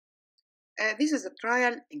This is a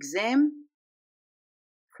trial exam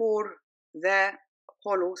for the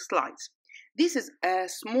hollow slides. This is a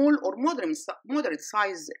small or moderate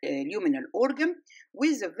size luminal organ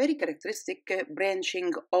with a very characteristic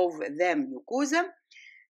branching of the mucosa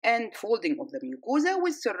and folding of the mucosa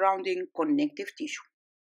with surrounding connective tissue.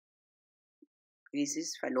 This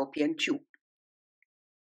is fallopian tube.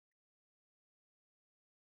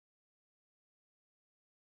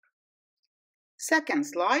 Second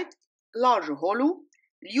slide, large hollow,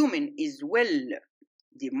 lumen is well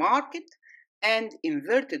demarcated and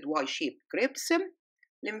inverted Y-shaped crypts.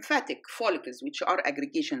 Lymphatic follicles, which are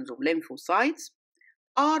aggregations of lymphocytes,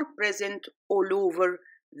 are present all over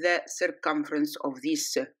the circumference of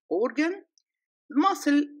this organ.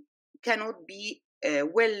 Muscle cannot be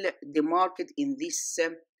well demarcated in this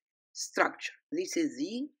structure. This is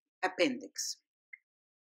the appendix.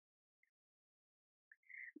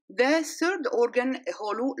 The third organ,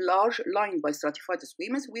 hollow, large, lined by stratified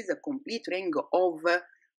squamous with a complete ring of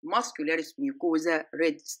muscularis mucosa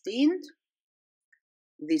red stained.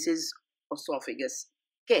 This is esophagus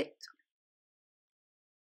cat.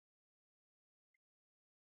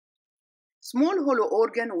 Small hollow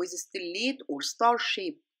organ with stellate or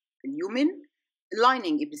star-shaped lumen.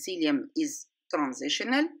 Lining epithelium is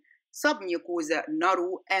transitional. Submucosa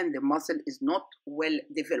narrow and the muscle is not well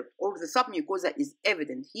developed, or the submucosa is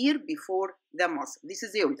evident here before the muscle. This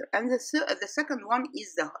is the ureter. And the second one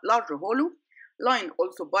is the larger hollow, lined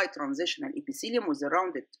also by transitional epithelium with a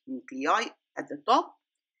rounded nuclei at the top.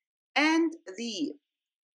 And the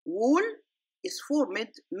wall is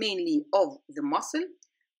formed mainly of the muscle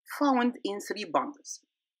found in three bundles.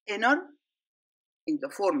 Inner in the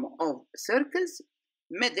form of circles,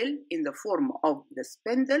 middle in the form of the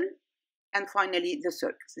spindle, and finally the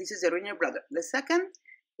circles. This is the renal bladder. The second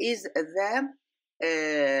is the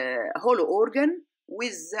hollow organ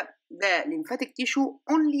with the lymphatic tissue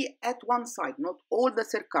only at one side, not all the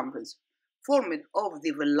circumference, formed of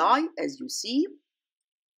the villi, as you see,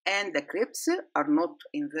 and the crypts are not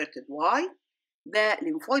inverted Y. The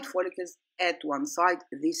lymphoid follicles at one side.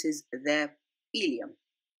 This is the ileum.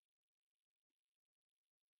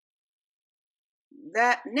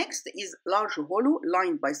 The next is large hollow,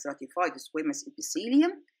 lined by stratified squamous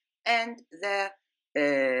epithelium, and the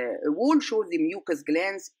wall shows the mucous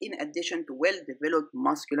glands in addition to well-developed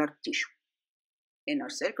muscular tissue. Inner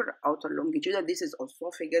circular, outer longitudinal. This is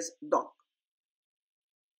esophagus dog.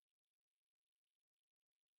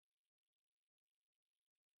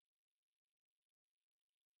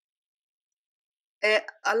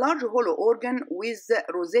 A large hollow organ with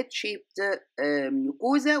rosette-shaped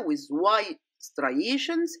mucosa with Y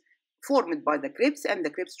striations formed by the crypts, and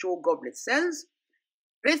the crypts show goblet cells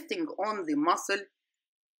resting on the muscle.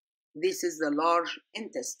 This is the large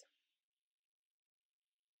intestine.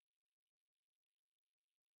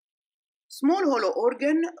 Small hollow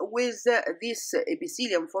organ with this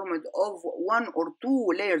epithelium formed of one or two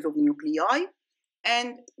layers of nuclei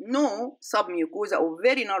and no submucosa or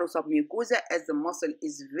very narrow submucosa, as the muscle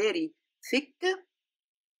is very thick.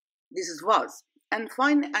 This is vas. And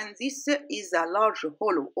this is a large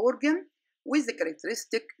hollow organ with the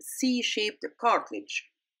characteristic C-shaped cartilage.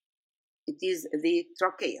 It is the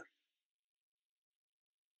trachea.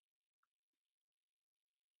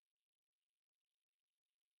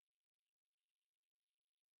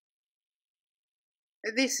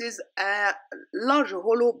 This is a large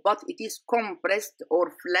hollow, but it is compressed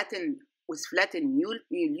or flattened with flattened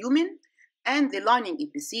lumen, and the lining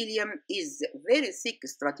epithelium is very thick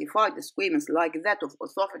stratified squamous like that of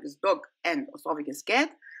esophagus dog and esophagus cat,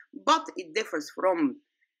 but it differs from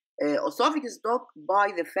esophagus dog by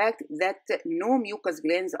the fact that no mucous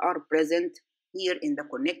glands are present here in the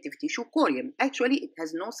connective tissue corium. Actually, it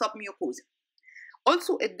has no submucosa.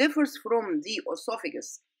 Also, it differs from the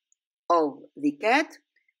esophagus of the cat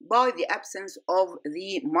by the absence of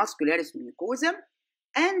the muscularis mucosa,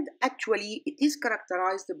 and actually it is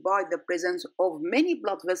characterized by the presence of many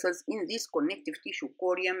blood vessels in this connective tissue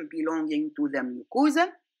corium belonging to the mucosa,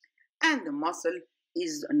 and the muscle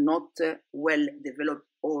is not well developed,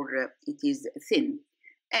 or it is thin,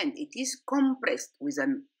 and it is compressed with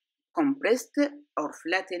an compressed or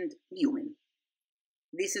flattened lumen.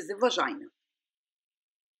 This is the vagina.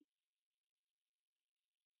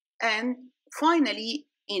 And finally,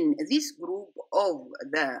 in this group of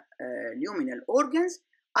the luminal organs,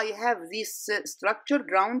 I have this structure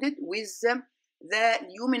grounded with the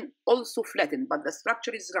lumen also flattened, but the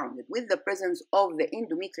structure is rounded with the presence of the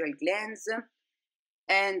endometrial glands,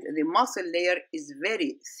 and the muscle layer is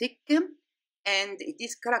very thick, and it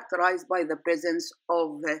is characterized by the presence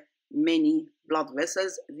of many blood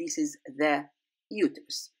vessels. This is the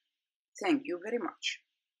uterus. Thank you very much.